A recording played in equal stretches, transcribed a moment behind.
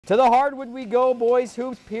To the hardwood we go, boys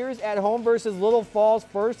hoops. Pierz at home versus Little Falls.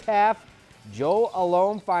 First half, Joe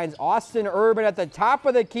alone finds Austin Urban at the top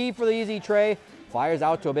of the key for the easy tray. Flyers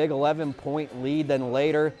out to a big 11-point lead. Then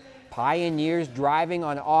later, Pioneers driving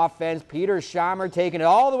on offense. Peter Schommer taking it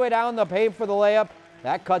all the way down the paint for the layup.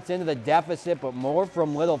 That cuts into the deficit, but more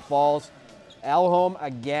from Little Falls. Elholm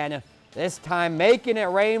again, this time making it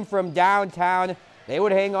rain from downtown. They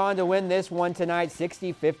would hang on to win this one tonight,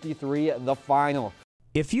 60-53 the final.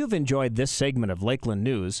 If you've enjoyed this segment of Lakeland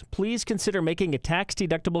News, please consider making a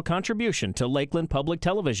tax-deductible contribution to Lakeland Public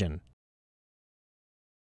Television.